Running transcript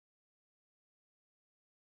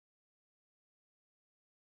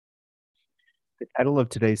The title of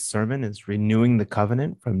today's sermon is Renewing the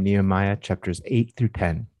Covenant from Nehemiah chapters 8 through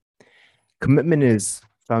 10. Commitment is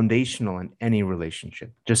foundational in any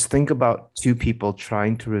relationship. Just think about two people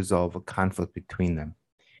trying to resolve a conflict between them.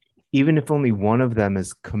 Even if only one of them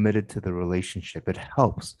is committed to the relationship, it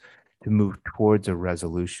helps to move towards a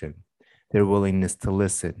resolution. Their willingness to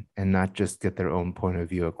listen and not just get their own point of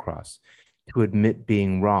view across, to admit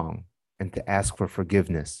being wrong and to ask for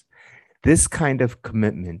forgiveness. This kind of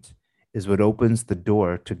commitment is what opens the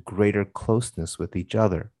door to greater closeness with each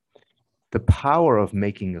other. The power of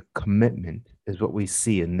making a commitment is what we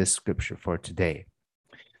see in this scripture for today.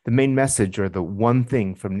 The main message, or the one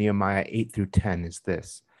thing from Nehemiah 8 through 10, is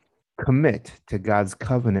this: commit to God's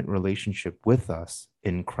covenant relationship with us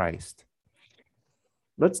in Christ.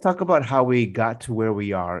 Let's talk about how we got to where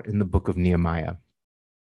we are in the book of Nehemiah.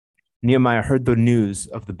 Nehemiah heard the news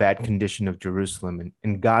of the bad condition of Jerusalem,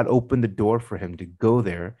 and God opened the door for him to go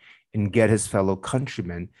there and get his fellow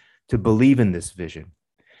countrymen to believe in this vision.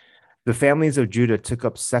 The families of Judah took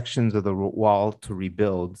up sections of the wall to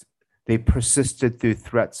rebuild. They persisted through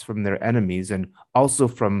threats from their enemies and also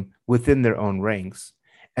from within their own ranks,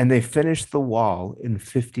 and they finished the wall in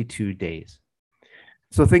 52 days.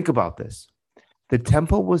 So think about this. The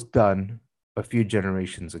temple was done a few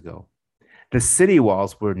generations ago. The city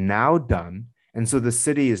walls were now done, and so the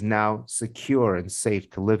city is now secure and safe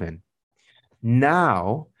to live in.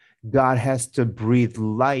 Now, God has to breathe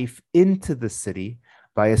life into the city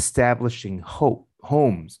by establishing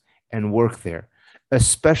homes and work there,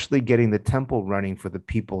 especially getting the temple running for the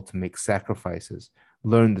people to make sacrifices,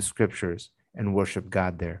 learn the scriptures, and worship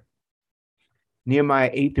God there.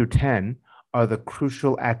 Nehemiah 8 through 10 are the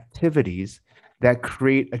crucial activities that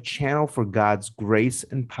create a channel for God's grace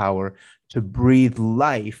and power to breathe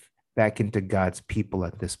life back into God's people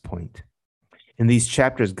at this point. In these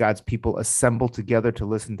chapters, God's people assemble together to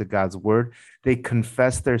listen to God's word. They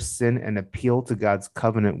confess their sin and appeal to God's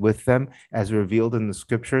covenant with them as revealed in the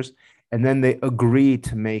scriptures. And then they agree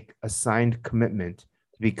to make a signed commitment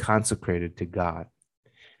to be consecrated to God.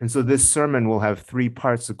 And so this sermon will have three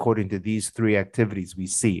parts according to these three activities we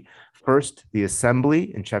see. First, the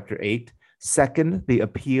assembly in chapter 8. Second, the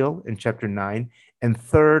appeal in chapter 9. And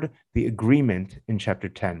third, the agreement in chapter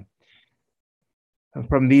 10.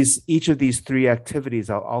 From each of these three activities,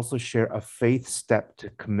 I'll also share a faith step to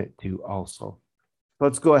commit to also.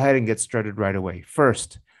 Let's go ahead and get started right away.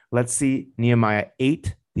 First, let's see Nehemiah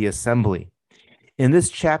 8, the assembly. In this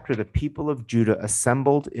chapter, the people of Judah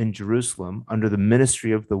assembled in Jerusalem under the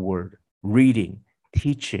ministry of the word, reading,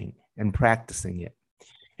 teaching, and practicing it.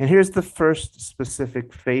 And here's the first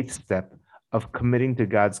specific faith step of committing to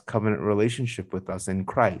God's covenant relationship with us in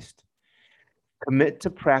Christ. Commit to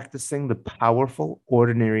practicing the powerful,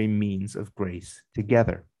 ordinary means of grace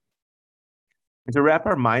together. And to wrap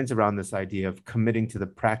our minds around this idea of committing to the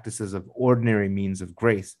practices of ordinary means of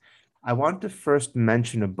grace, I want to first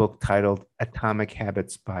mention a book titled Atomic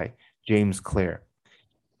Habits by James Clear.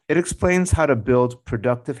 It explains how to build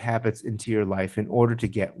productive habits into your life in order to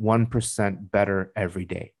get 1% better every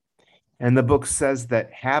day. And the book says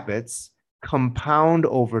that habits compound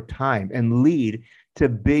over time and lead to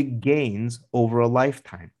big gains over a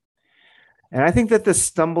lifetime. And I think that this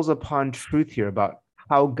stumbles upon truth here about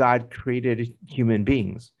how God created human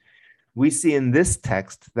beings. We see in this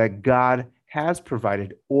text that God has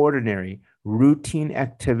provided ordinary, routine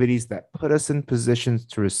activities that put us in positions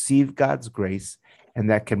to receive God's grace and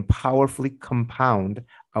that can powerfully compound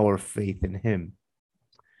our faith in Him.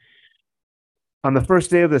 On the first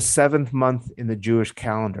day of the 7th month in the Jewish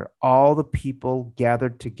calendar, all the people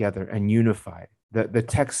gathered together and unified. The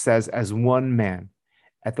text says, as one man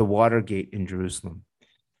at the water gate in Jerusalem.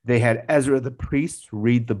 They had Ezra the priest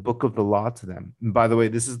read the book of the law to them. And by the way,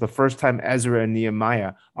 this is the first time Ezra and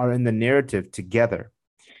Nehemiah are in the narrative together.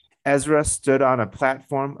 Ezra stood on a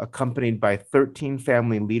platform accompanied by 13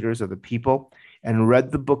 family leaders of the people and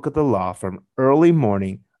read the book of the law from early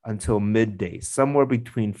morning until midday, somewhere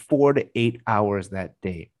between 4 to 8 hours that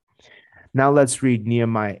day. Now let's read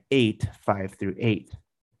Nehemiah 8, 5 through 8.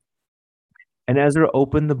 And Ezra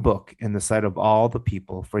opened the book in the sight of all the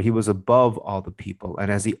people, for he was above all the people. And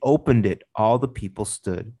as he opened it, all the people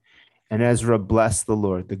stood. And Ezra blessed the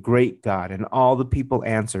Lord, the great God. And all the people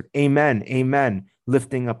answered, Amen, Amen,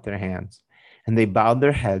 lifting up their hands. And they bowed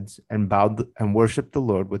their heads and worshiped the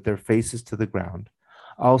Lord with their faces to the ground.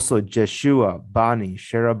 Also Jeshua, Bani,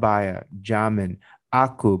 Sherebiah, Jamin,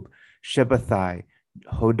 Akub, Shabbathai,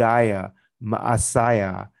 Hodiah,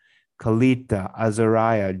 Maaseiah, Kalita,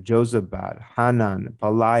 Azariah, Jozabad, Hanan,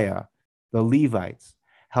 Paliah, the Levites,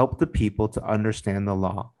 helped the people to understand the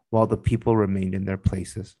law while the people remained in their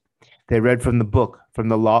places. They read from the book, from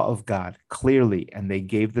the law of God, clearly, and they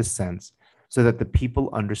gave the sense so that the people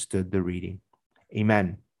understood the reading.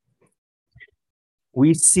 Amen.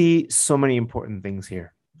 We see so many important things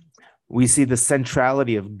here. We see the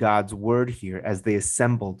centrality of God's word here as they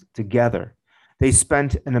assembled together. They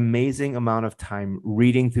spent an amazing amount of time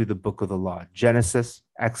reading through the book of the law, Genesis,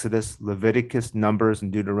 Exodus, Leviticus, Numbers,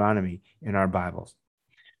 and Deuteronomy in our Bibles.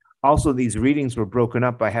 Also, these readings were broken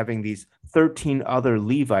up by having these 13 other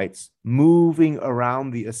Levites moving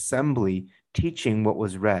around the assembly, teaching what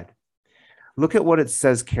was read. Look at what it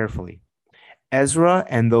says carefully. Ezra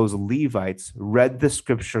and those Levites read the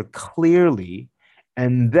scripture clearly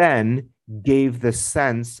and then gave the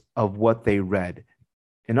sense of what they read.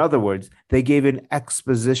 In other words, they gave an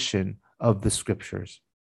exposition of the scriptures.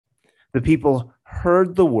 The people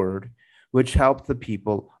heard the word, which helped the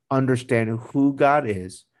people understand who God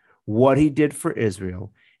is, what he did for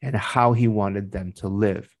Israel, and how he wanted them to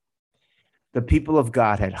live. The people of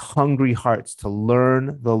God had hungry hearts to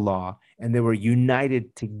learn the law, and they were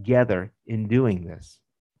united together in doing this.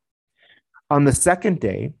 On the second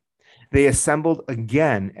day, they assembled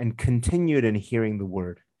again and continued in hearing the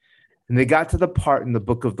word. And they got to the part in the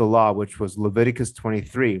book of the law, which was Leviticus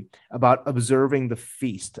 23, about observing the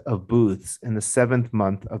Feast of Booths in the 7th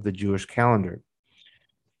month of the Jewish calendar.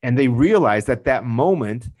 And they realized at that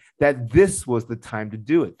moment that this was the time to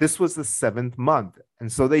do it. This was the 7th month.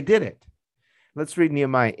 And so they did it. Let's read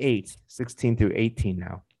Nehemiah 8, 16 through 18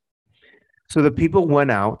 now. So the people went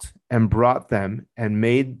out and brought them and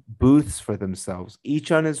made booths for themselves,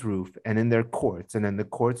 each on his roof and in their courts, and in the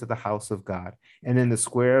courts of the house of God, and in the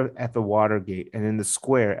square at the water gate, and in the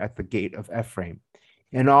square at the gate of Ephraim.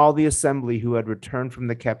 And all the assembly who had returned from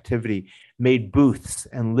the captivity made booths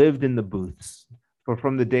and lived in the booths. For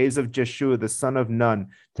from the days of Jeshua the son of Nun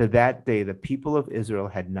to that day, the people of Israel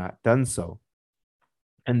had not done so.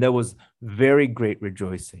 And there was very great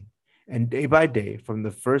rejoicing. And day by day, from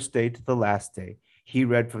the first day to the last day, he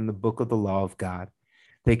read from the book of the law of God.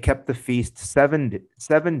 They kept the feast 7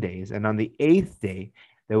 days, and on the 8th day,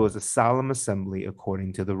 there was a solemn assembly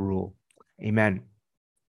according to the rule. Amen.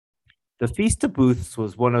 The Feast of Booths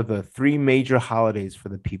was one of the 3 major holidays for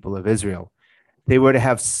the people of Israel. They were to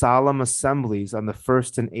have solemn assemblies on the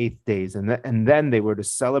 1st and 8th days, and then they were to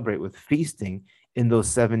celebrate with feasting in those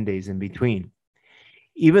 7 days in between.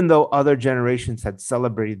 Even though other generations had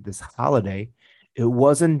celebrated this holiday, it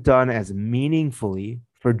wasn't done as meaningfully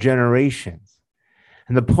for generations.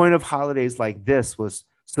 And the point of holidays like this was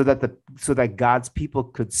so that God's people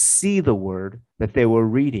could see the word that they were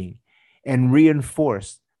reading and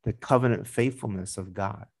reinforce the covenant faithfulness of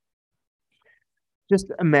God.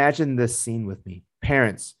 Just imagine this scene with me.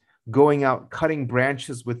 Parents going out cutting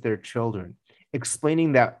branches with their children,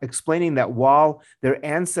 explaining that while their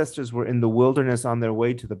ancestors were in the wilderness on their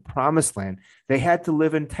way to the promised land, they had to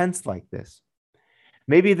live in tents like this.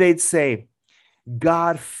 Maybe they'd say,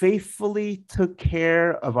 God faithfully took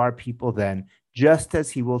care of our people then, just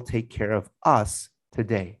as he will take care of us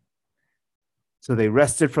today. So they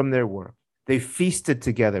rested from their work. They feasted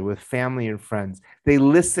together with family and friends. They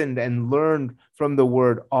listened and learned from the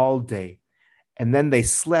word all day. And then they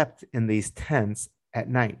slept in these tents at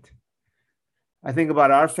night. I think about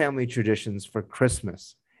our family traditions for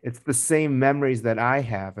Christmas. It's the same memories that I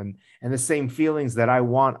have and the same feelings that I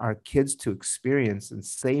want our kids to experience and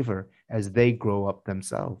savor as they grow up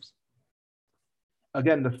themselves.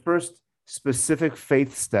 Again, the first specific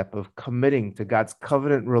faith step of committing to God's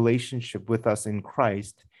covenant relationship with us in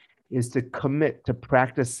Christ is to commit to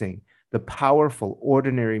practicing the powerful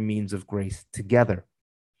ordinary means of grace together.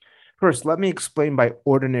 First, let me explain by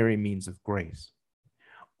ordinary means of grace.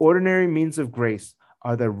 Ordinary means of grace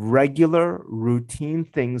are the regular, routine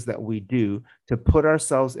things that we do to put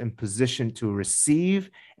ourselves in position to receive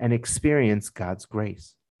and experience God's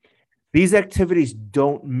grace. These activities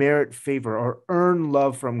don't merit favor or earn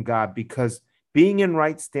love from God because being in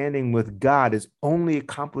right standing with God is only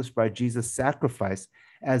accomplished by Jesus' sacrifice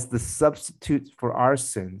as the substitute for our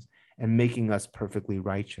sins and making us perfectly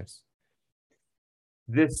righteous.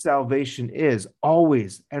 This salvation is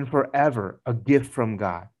always and forever a gift from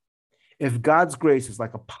God. If God's grace is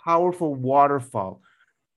like a powerful waterfall,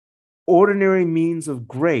 ordinary means of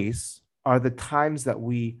grace are the times that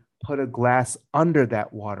we put a glass under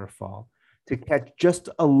that waterfall to catch just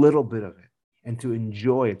a little bit of it and to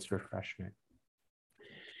enjoy its refreshment.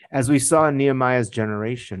 As we saw in Nehemiah's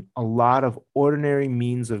generation, a lot of ordinary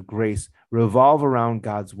means of grace revolve around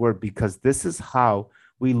God's word because this is how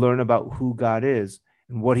we learn about who God is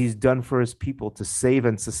and what he's done for his people to save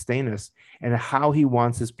and sustain us and how he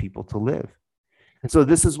wants his people to live. And so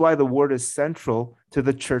this is why the word is central to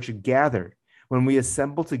the church gathered. when we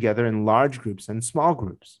assemble together in large groups and small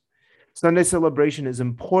groups. Sunday celebration is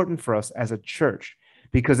important for us as a church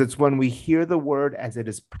because it's when we hear the word as it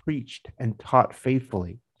is preached and taught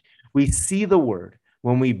faithfully. We see the word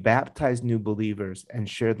when we baptize new believers and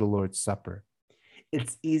share the Lord's Supper.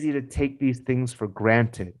 It's easy to take these things for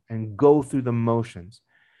granted and go through the motions.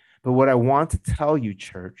 But what I want to tell you,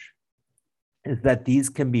 church, is that these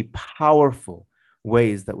can be powerful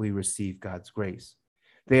ways that we receive God's grace.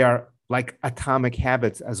 They are like atomic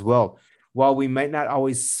habits as well. While we might not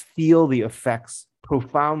always feel the effects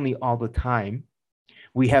profoundly all the time,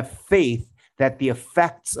 we have faith that the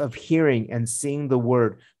effects of hearing and seeing the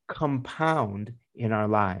word compound in our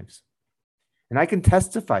lives. And I can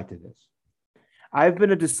testify to this. I've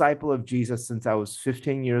been a disciple of Jesus since I was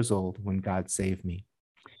 15 years old when God saved me.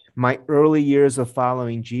 My early years of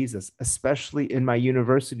following Jesus, especially in my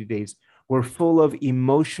university days, were full of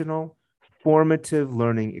emotional, formative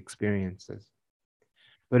learning experiences.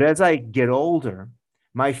 But as I get older,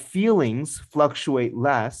 my feelings fluctuate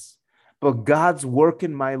less, but God's work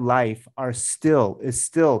in my life is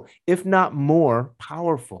still, if not more,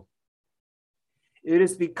 powerful. It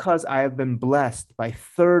is because I have been blessed by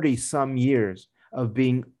 30 some years of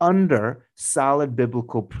being under solid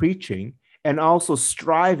biblical preaching and also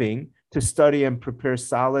striving to study and prepare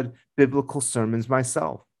solid biblical sermons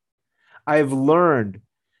myself. I have learned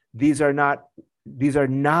these are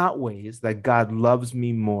not ways that God loves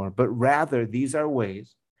me more, but rather these are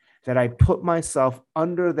ways that I put myself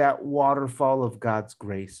under that waterfall of God's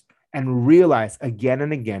grace and realize again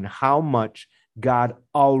and again how much God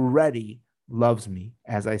already loves me,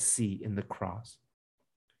 as I see in the cross.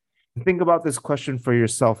 And think about this question for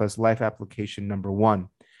yourself as life application number 1.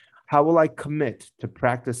 How will I commit to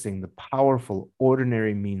practicing the powerful,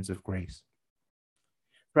 ordinary means of grace?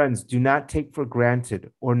 Friends, do not take for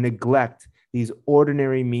granted or neglect these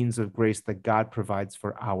ordinary means of grace that God provides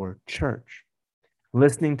for our church.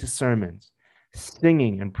 Listening to sermons,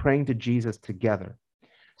 singing and praying to Jesus together,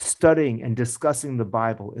 studying and discussing the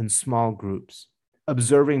Bible in small groups,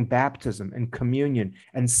 observing baptism and communion,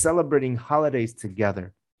 and celebrating holidays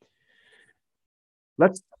together.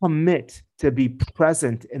 Let's commit to be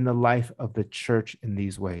present in the life of the church in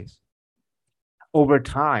these ways. Over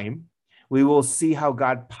time, we will see how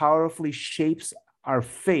God powerfully shapes our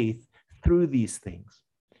faith through these things.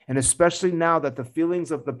 And especially now that the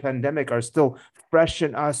feelings of the pandemic are still fresh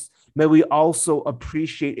in us, may we also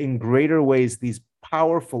appreciate in greater ways these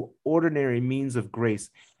powerful, ordinary means of grace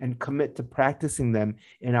and commit to practicing them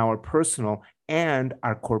in our personal and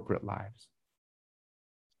our corporate lives.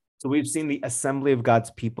 So we've seen the assembly of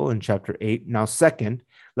God's people in chapter 8. Now, second,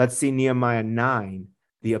 let's see Nehemiah 9,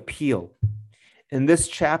 the appeal. In this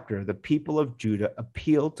chapter, the people of Judah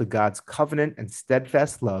appealed to God's covenant and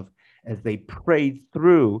steadfast love as they prayed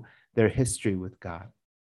through their history with God.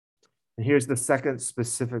 And here's the second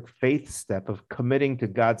specific faith step of committing to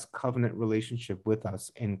God's covenant relationship with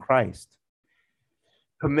us in Christ.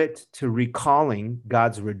 Commit to recalling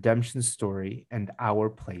God's redemption story and our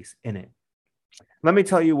place in it. Let me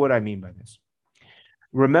tell you what I mean by this.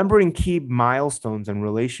 Remembering key milestones and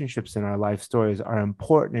relationships in our life stories are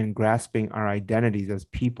important in grasping our identities as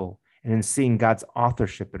people and in seeing God's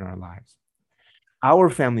authorship in our lives. Our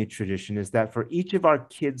family tradition is that for each of our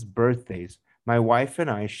kids' birthdays, my wife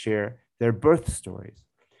and I share their birth stories.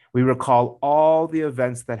 We recall all the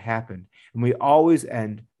events that happened, and we always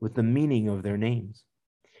end with the meaning of their names.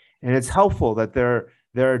 And it's helpful that there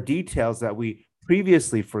are details that we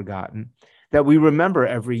previously forgotten that we remember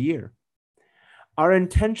every year. Our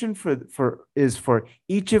intention is for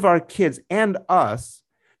each of our kids and us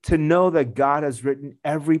to know that God has written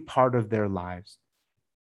every part of their lives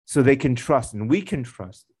so they can trust and we can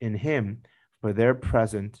trust in Him for their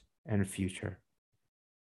present and future.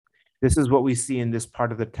 This is what we see in this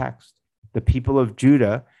part of the text. The people of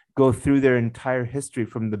Judah go through their entire history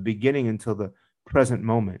from the beginning until the present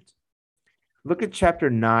moment. Look at chapter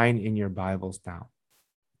 9 in your Bibles now.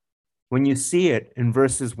 When you see it in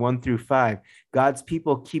verses 1 through 5, God's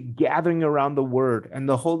people keep gathering around the word, and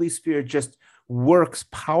the Holy Spirit just works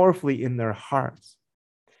powerfully in their hearts.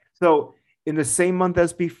 So in the same month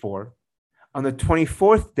as before, on the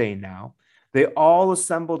 24th day now, they all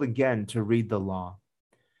assembled again to read the law.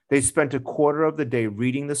 They spent a quarter of the day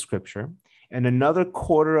reading the scripture and another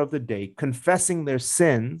quarter of the day confessing their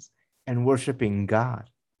sins and worshiping God.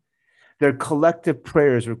 Their collective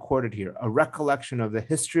prayers recorded here, a recollection of the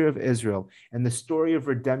history of Israel and the story of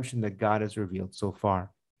redemption that God has revealed so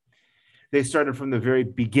far. They started from the very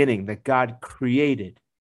beginning, that God created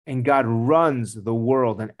and God runs the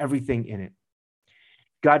world and everything in it.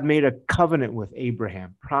 God made a covenant with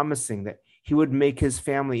Abraham, promising that he would make his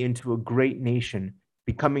family into a great nation,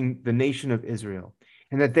 becoming the nation of Israel,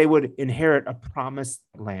 and that they would inherit a promised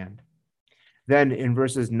land. Then in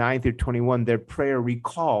verses 9 through 21, their prayer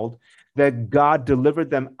recalled that God delivered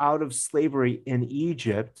them out of slavery in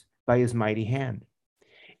Egypt by his mighty hand.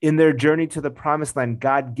 In their journey to the promised land,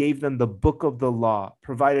 God gave them the book of the law,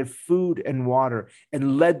 provided food and water,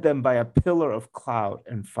 and led them by a pillar of cloud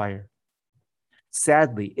and fire.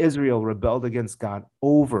 Sadly, Israel rebelled against God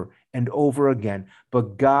over and over again,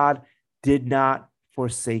 but God did not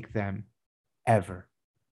forsake them ever.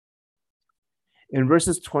 In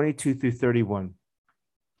verses 22 through 31,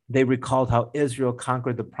 they recalled how Israel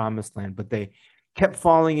conquered the promised land, but they kept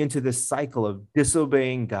falling into this cycle of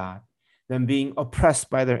disobeying God, then being oppressed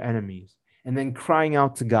by their enemies, and then crying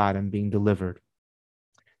out to God and being delivered.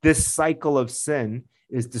 This cycle of sin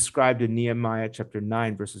is described in Nehemiah chapter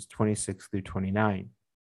 9, verses 26 through 29.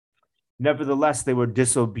 Nevertheless, they were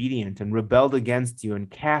disobedient and rebelled against you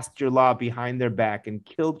and cast your law behind their back and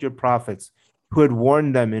killed your prophets who had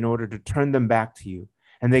warned them in order to turn them back to you.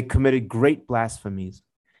 And they committed great blasphemies.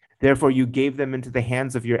 Therefore, you gave them into the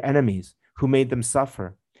hands of your enemies who made them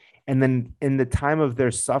suffer. And then in the time of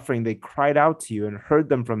their suffering, they cried out to you and heard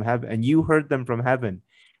them from heaven, and you heard them from heaven.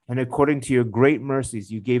 And according to your great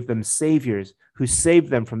mercies, you gave them saviors who saved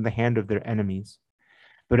them from the hand of their enemies.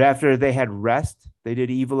 But after they had rest, they did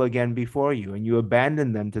evil again before you, and you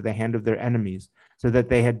abandoned them to the hand of their enemies, so that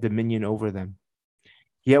they had dominion over them.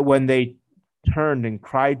 Yet when they turned and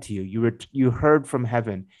cried to you, you heard from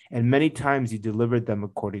heaven, and many times you delivered them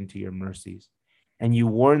according to your mercies. And you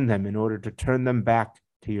warned them in order to turn them back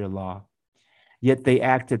to your law. Yet they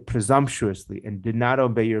acted presumptuously and did not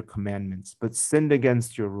obey your commandments, but sinned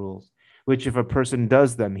against your rules, which if a person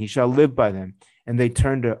does them, he shall live by them. And they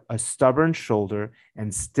turned a stubborn shoulder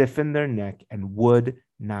and stiffened their neck and would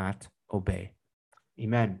not obey.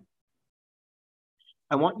 Amen.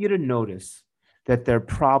 I want you to notice that their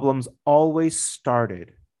problems always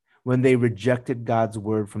started when they rejected God's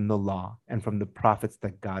word from the law and from the prophets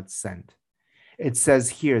that God sent. It says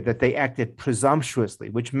here that they acted presumptuously,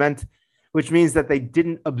 which means that they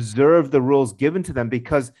didn't observe the rules given to them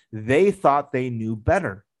because they thought they knew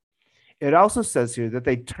better. It also says here that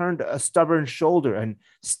they turned a stubborn shoulder and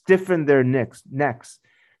stiffened their necks.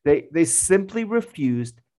 They simply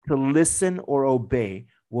refused to listen or obey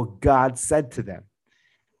what God said to them.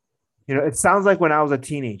 You know, it sounds like when I was a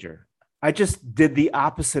teenager, I just did the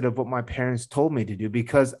opposite of what my parents told me to do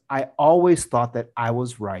because I always thought that I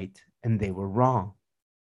was right and they were wrong.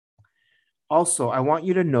 Also, I want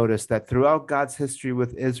you to notice that throughout God's history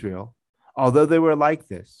with Israel, although they were like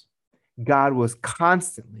this, God was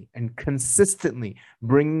constantly and consistently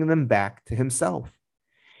bringing them back to himself.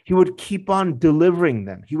 He would keep on delivering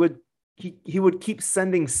them. He would keep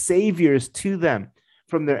sending saviors to them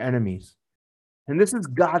from their enemies. And this is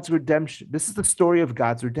God's redemption. This is the story of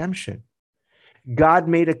God's redemption. God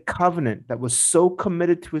made a covenant that was so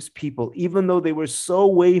committed to his people, even though they were so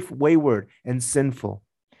wayward and sinful.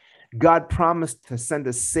 God promised to send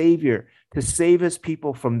a savior to save his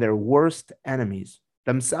people from their worst enemies,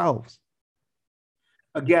 themselves.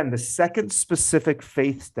 Again, the second specific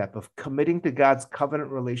faith step of committing to God's covenant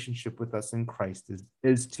relationship with us in Christ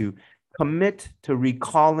is to commit to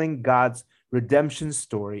recalling God's redemption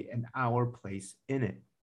story and our place in it.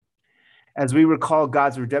 As we recall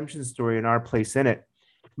God's redemption story and our place in it,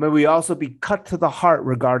 may we also be cut to the heart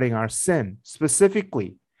regarding our sin,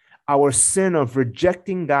 specifically our sin of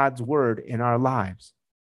rejecting God's word in our lives.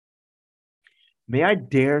 May I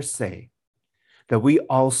dare say that we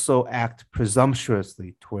also act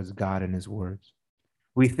presumptuously towards God and his words.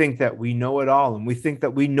 We think that we know it all and we think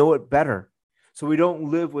that we know it better. So we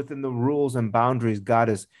don't live within the rules and boundaries God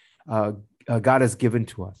has given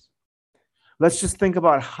to us. Let's just think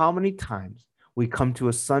about how many times we come to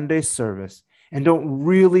a Sunday service and don't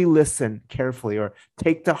really listen carefully or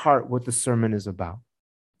take to heart what the sermon is about.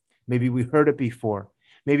 Maybe we heard it before.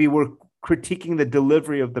 Maybe we're critiquing the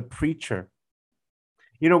delivery of the preacher.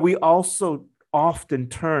 You know, we also often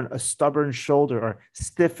turn a stubborn shoulder or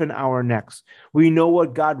stiffen our necks. We know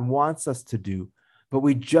what God wants us to do, but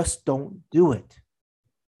we just don't do it.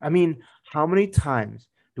 I mean, how many times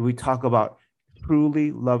do we talk about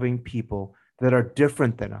truly loving people that are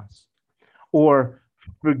different than us, or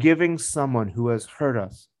forgiving someone who has hurt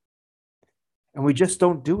us, and we just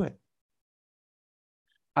don't do it?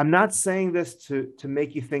 I'm not saying this to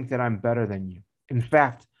make you think that I'm better than you. In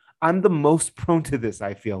fact, I'm the most prone to this,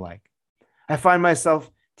 I feel like. I find myself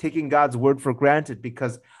taking God's word for granted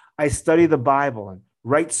because I study the Bible and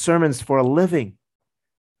write sermons for a living.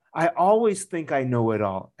 I always think I know it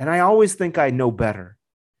all, and I always think I know better.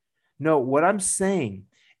 No, what I'm saying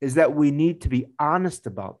is that we need to be honest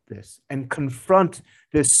about this and confront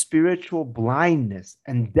this spiritual blindness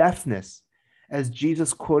and deafness, as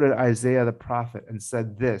Jesus quoted Isaiah the prophet and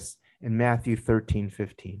said this in Matthew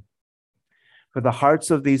 13:15. For the hearts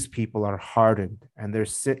of these people are hardened, and their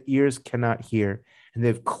ears cannot hear, and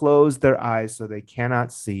they've closed their eyes so they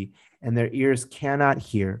cannot see, and their ears cannot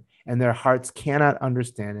hear, and their hearts cannot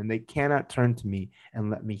understand, and they cannot turn to me and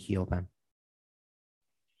let me heal them.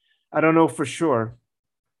 I don't know for sure,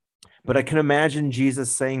 but I can imagine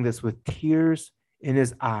Jesus saying this with tears in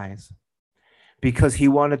his eyes because he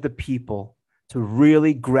wanted the people to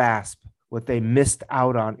really grasp what they missed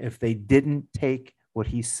out on if they didn't take what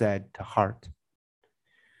he said to heart.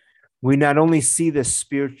 We not only see this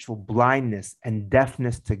spiritual blindness and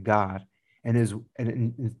deafness to God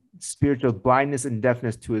and spiritual blindness and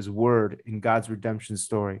deafness to his word in God's redemption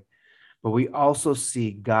story, but we also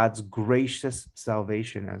see God's gracious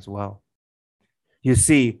salvation as well. You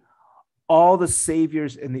see, all the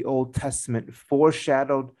saviors in the Old Testament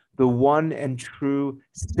foreshadowed the one and true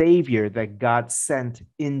Savior that God sent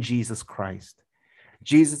in Jesus Christ.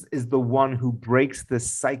 Jesus is the one who breaks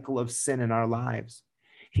this cycle of sin in our lives.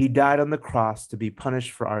 He died on the cross to be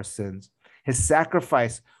punished for our sins. His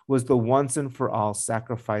sacrifice was the once and for all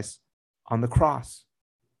sacrifice on the cross.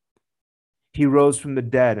 He rose from the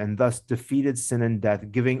dead and thus defeated sin and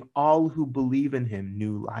death, giving all who believe in him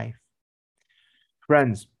new life.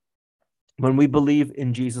 Friends, when we believe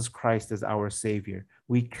in Jesus Christ as our Savior,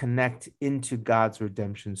 we connect into God's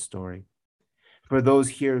redemption story. For those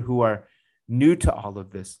here who are new to all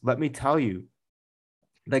of this, let me tell you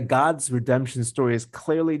that God's redemption story is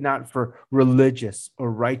clearly not for religious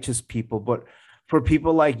or righteous people, but for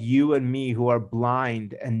people like you and me who are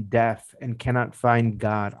blind and deaf and cannot find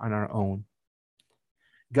God on our own.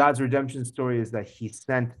 God's redemption story is that he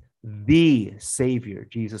sent the Savior,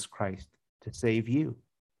 Jesus Christ, to save you.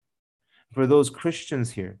 For those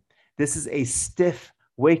Christians here, this is a stiff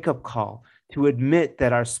wake-up call to admit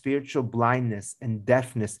that our spiritual blindness and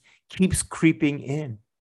deafness keeps creeping in.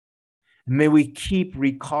 May we keep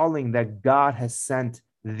recalling that God has sent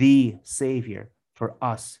the Savior for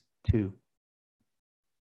us too.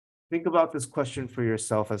 Think about this question for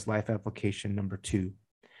yourself as life application number 2.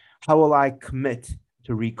 How will I commit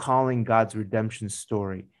to recalling God's redemption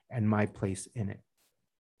story and my place in it?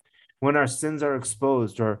 When our sins are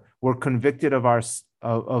exposed or we're convicted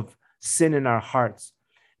of sin in our hearts,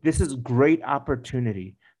 this is a great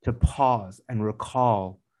opportunity to pause and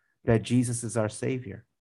recall that Jesus is our Savior.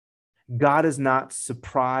 God is not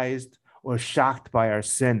surprised or shocked by our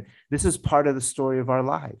sin. This is part of the story of our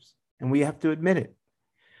lives, and we have to admit it.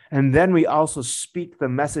 And then we also speak the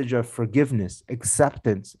message of forgiveness,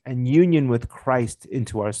 acceptance, and union with Christ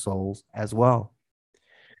into our souls as well.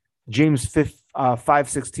 James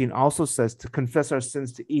 5:16 also says to confess our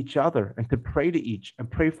sins to each other and to pray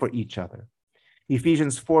for each other.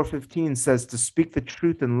 Ephesians 4:15 says to speak the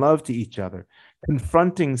truth in love to each other,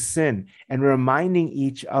 confronting sin and reminding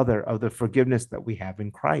each other of the forgiveness that we have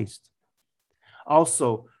in Christ.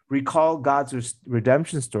 Also, recall God's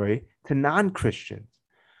redemption story to non-Christians.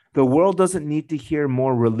 The world doesn't need to hear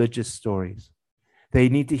more religious stories. They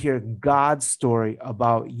need to hear God's story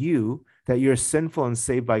about you, that you're sinful and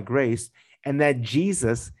saved by grace, and that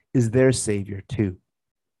Jesus is their Savior too.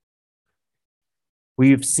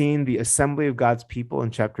 We've seen the assembly of God's people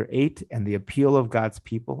in chapter 8 and the appeal of God's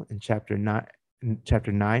people in chapter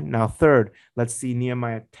 9. Now, third, let's see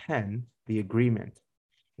Nehemiah 10, the agreement.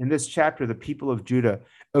 In this chapter, the people of Judah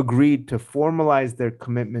agreed to formalize their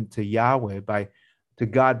commitment to Yahweh to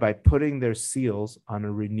God by putting their seals on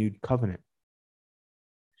a renewed covenant.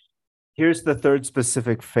 Here's the third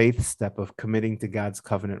specific faith step of committing to God's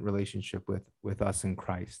covenant relationship with us in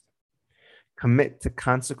Christ. Commit to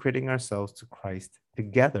consecrating ourselves to Christ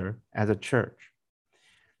together as a church.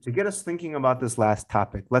 To get us thinking about this last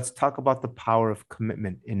topic, let's talk about the power of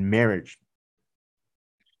commitment in marriage.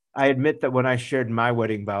 I admit that when I shared my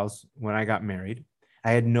wedding vows when I got married,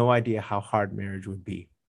 I had no idea how hard marriage would be.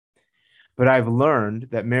 But I've learned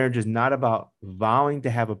that marriage is not about vowing to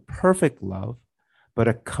have a perfect love, but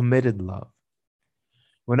a committed love.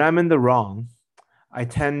 When I'm in the wrong, I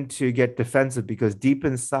tend to get defensive because deep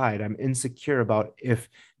inside, I'm insecure about if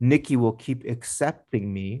Nikki will keep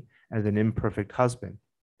accepting me as an imperfect husband.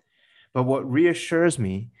 But what reassures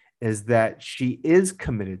me is that she is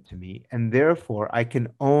committed to me, and therefore I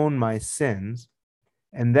can own my sins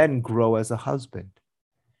and then grow as a husband.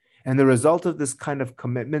 And the result of this kind of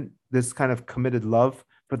commitment, this kind of committed love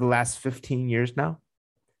for the last 15 years now,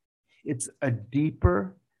 it's a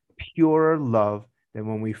deeper, purer love than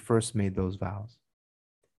when we first made those vows.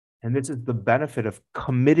 And this is the benefit of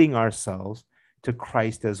committing ourselves to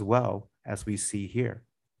Christ as well, as we see here.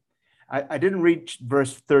 I didn't read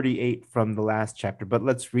verse 38 from the last chapter, but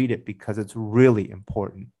let's read it because it's really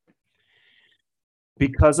important.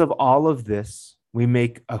 Because of all of this, we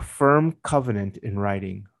make a firm covenant in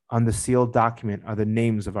writing. On the sealed document are the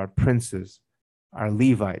names of our princes, our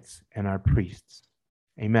Levites, and our priests.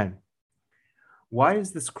 Amen. Why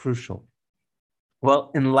is this crucial?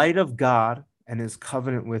 Well, in light of God and his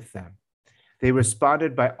covenant with them, they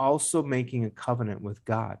responded by also making a covenant with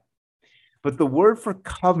God. But the word for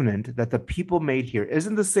covenant that the people made here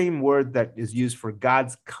isn't the same word that is used for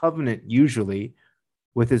God's covenant usually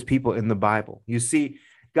with his people in the Bible. You see,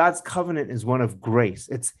 God's covenant is one of grace.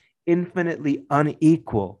 It's infinitely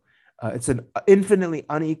unequal. It's an infinitely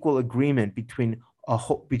unequal agreement between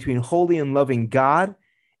holy and loving God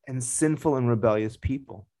and sinful and rebellious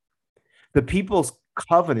people. The people's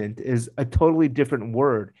covenant is a totally different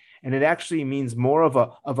word, and it actually means more of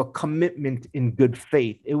a commitment in good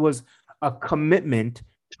faith. It was a commitment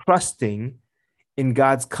trusting in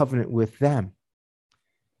God's covenant with them.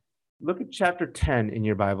 Look at chapter 10 in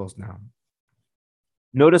your Bibles now.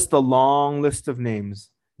 Notice the long list of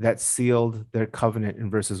names that sealed their covenant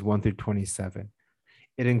in verses 1 through 27.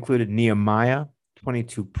 It included Nehemiah,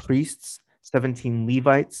 22 priests, 17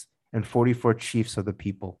 Levites, and 44 chiefs of the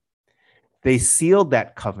people. They sealed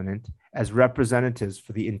that covenant as representatives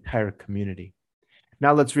for the entire community.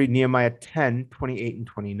 Now let's read Nehemiah 10, 28 and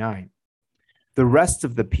 29. The rest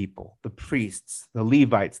of the people, the priests, the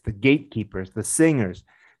Levites, the gatekeepers, the singers,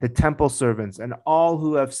 the temple servants, and all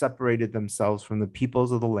who have separated themselves from the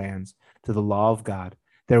peoples of the lands to the law of God,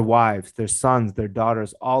 their wives, their sons, their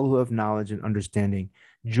daughters, all who have knowledge and understanding,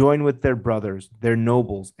 join with their brothers, their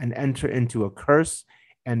nobles, and enter into a curse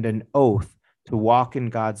and an oath to walk in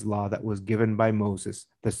God's law that was given by Moses,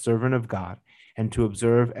 the servant of God, and to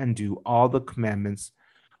observe and do all the commandments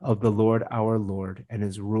of the Lord our Lord, and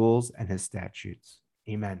his rules and his statutes.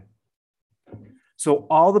 Amen. So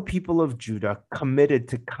all the people of Judah committed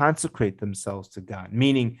to consecrate themselves to God,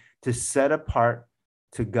 meaning to set apart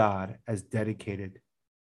to God as dedicated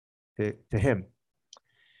to him.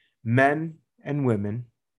 Men and women,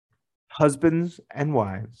 husbands and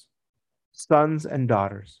wives, sons and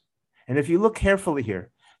daughters. And if you look carefully here,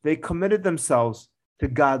 they committed themselves to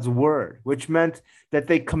God's word, which meant that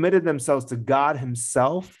they committed themselves to God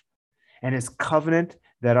himself and his covenant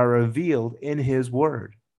that are revealed in his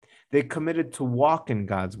word. They committed to walk in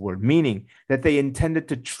God's word, meaning that they intended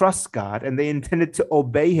to trust God and they intended to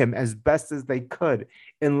obey him as best as they could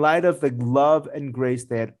in light of the love and grace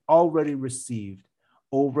they had already received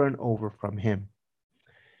over and over from him.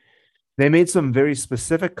 They made some very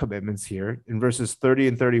specific commitments here. In verses 30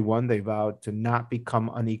 and 31, they vowed to not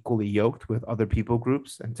become unequally yoked with other people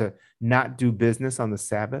groups and to not do business on the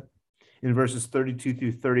Sabbath. In verses 32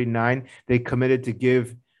 through 39, they committed to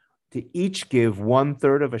each give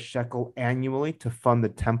 1/3 of a shekel annually to fund the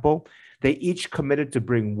temple. They each committed to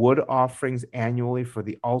bring wood offerings annually for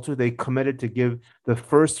the altar. They committed to give the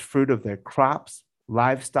first fruit of their crops,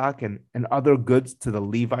 livestock, and other goods to the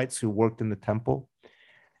Levites who worked in the temple.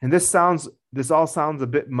 And this all sounds a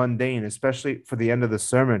bit mundane, especially for the end of the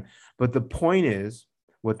sermon. But the point is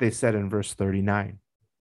what they said in verse 39.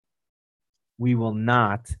 We will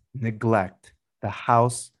not neglect the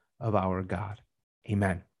house of our God.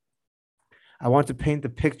 Amen. I want to paint the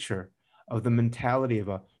picture of the mentality of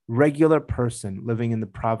a regular person living in the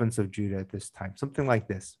province of Judah at this time. Something like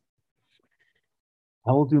this.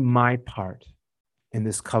 I will do my part in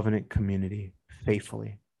this covenant community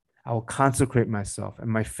faithfully. I will consecrate myself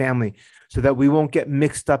and my family so that we won't get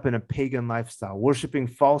mixed up in a pagan lifestyle, worshiping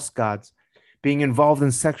false gods, being involved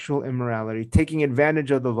in sexual immorality, taking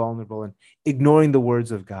advantage of the vulnerable, and ignoring the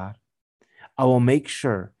words of God. I will make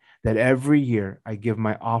sure that every year I give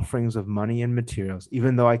my offerings of money and materials,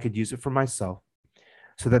 even though I could use it for myself,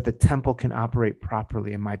 so that the temple can operate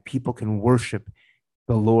properly and my people can worship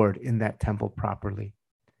the Lord in that temple properly.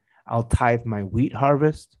 I'll tithe my wheat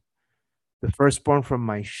harvest, the firstborn from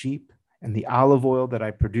my sheep, and the olive oil that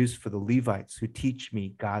I produce for the Levites who teach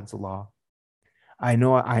me God's law. I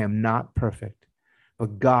know I am not perfect,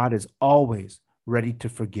 but God is always ready to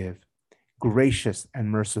forgive, gracious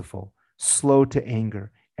and merciful, slow to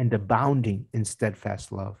anger, and abounding in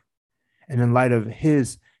steadfast love. And in light of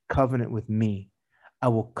his covenant with me, I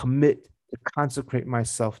will commit to consecrate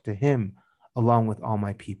myself to him along with all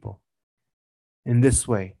my people. In this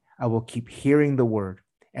way, I will keep hearing the word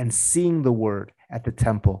and seeing the word at the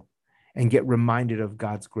temple and get reminded of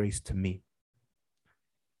God's grace to me.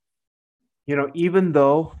 Even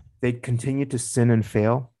though they continued to sin and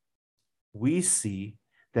fail, we see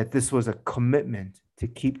that this was a commitment to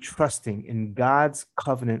keep trusting in God's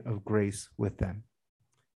covenant of grace with them.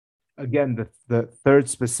 Again, the third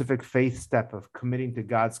specific faith step of committing to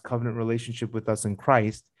God's covenant relationship with us in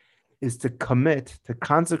Christ is to commit to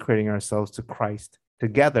consecrating ourselves to Christ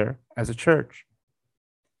together as a church.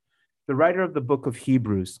 The writer of the book of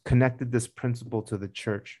Hebrews connected this principle to the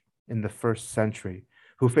church in the first century,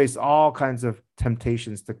 who faced all kinds of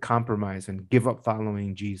temptations to compromise and give up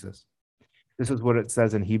following Jesus. This is what it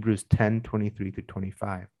says in Hebrews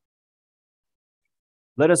 10:23-25.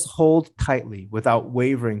 Let us hold tightly without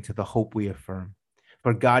wavering to the hope we affirm,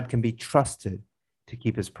 for God can be trusted to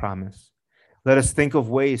keep his promise. Let us think of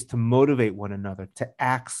ways to motivate one another to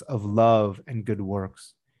acts of love and good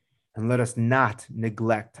works. And let us not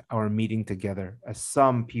neglect our meeting together, as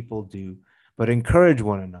some people do, but encourage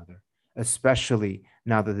one another, especially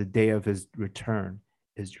now that the day of his return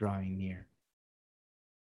is drawing near.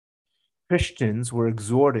 Christians were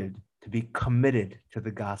exhorted to be committed to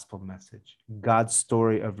the gospel message, God's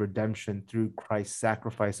story of redemption through Christ's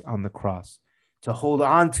sacrifice on the cross, to hold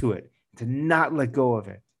on to it, to not let go of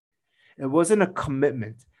it. It wasn't a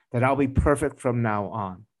commitment that I'll be perfect from now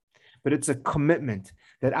on, but it's a commitment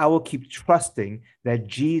that I will keep trusting that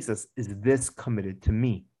Jesus is this committed to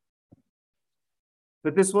me.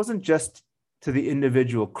 But this wasn't just to the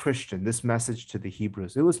individual Christian, this message to the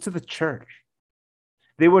Hebrews, it was to the church.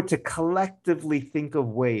 They were to collectively think of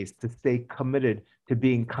ways to stay committed to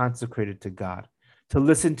being consecrated to God, to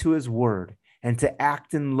listen to his word, and to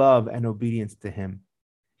act in love and obedience to him.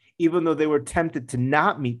 Even though they were tempted to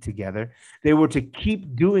not meet together, they were to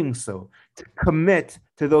keep doing so, to commit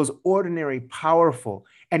to those ordinary, powerful,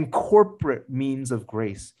 and corporate means of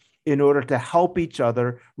grace in order to help each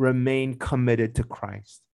other remain committed to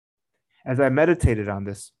Christ. As I meditated on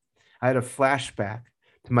this, I had a flashback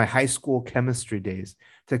to my high school chemistry days,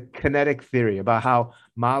 to kinetic theory about how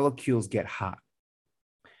molecules get hot.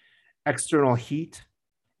 External heat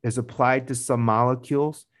is applied to some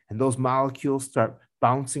molecules, and those molecules start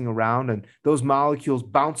bouncing around, and those molecules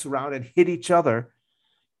bounce around and hit each other.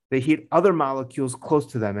 They hit other molecules close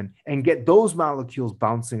to them and get those molecules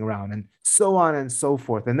bouncing around, and so on and so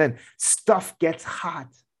forth. And then stuff gets hot.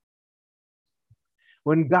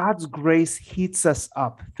 When God's grace heats us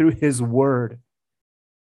up through his word,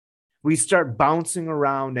 we start bouncing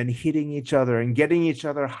around and hitting each other and getting each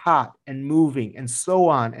other hot and moving and so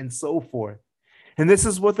on and so forth. And this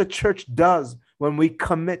is what the church does when we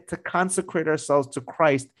commit to consecrate ourselves to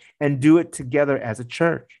Christ and do it together as a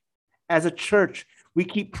church. As a church, we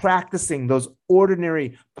keep practicing those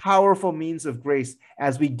ordinary, powerful means of grace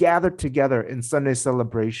as we gather together in Sunday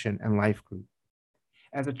celebration and life group.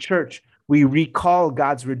 As a church, we recall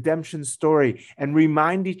God's redemption story and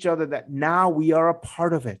remind each other that now we are a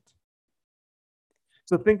part of it.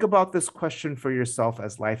 So think about this question for yourself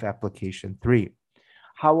as life application 3.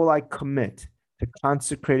 How will I commit to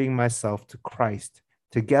consecrating myself to Christ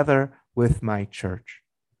together with my church?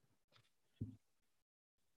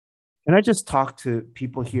 And I just talked to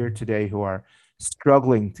people here today who are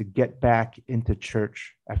struggling to get back into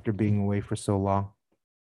church after being away for so long.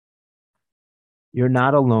 You're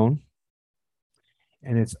not alone,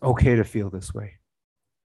 and it's okay to feel this way.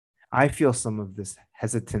 I feel some of this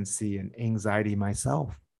hesitancy and anxiety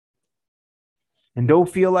myself. And don't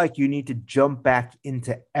feel like you need to jump back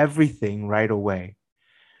into everything right away.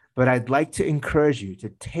 But I'd like to encourage you to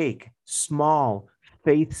take small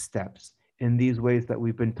faith steps in these ways that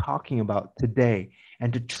we've been talking about today,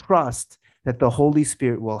 and to trust that the Holy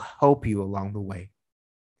Spirit will help you along the way.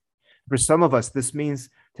 For some of us, this means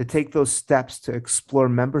to take those steps to explore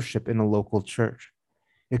membership in a local church.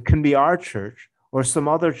 It can be our church or some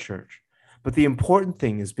other church, but the important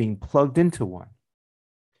thing is being plugged into one.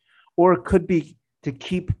 Or it could be to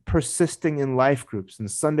keep persisting in life groups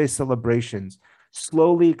and Sunday celebrations,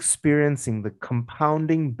 slowly experiencing the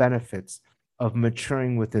compounding benefits of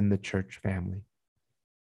maturing within the church family.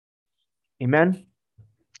 Amen?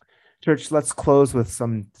 Church, let's close with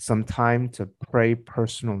some time to pray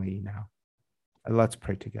personally now. Let's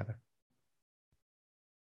pray together.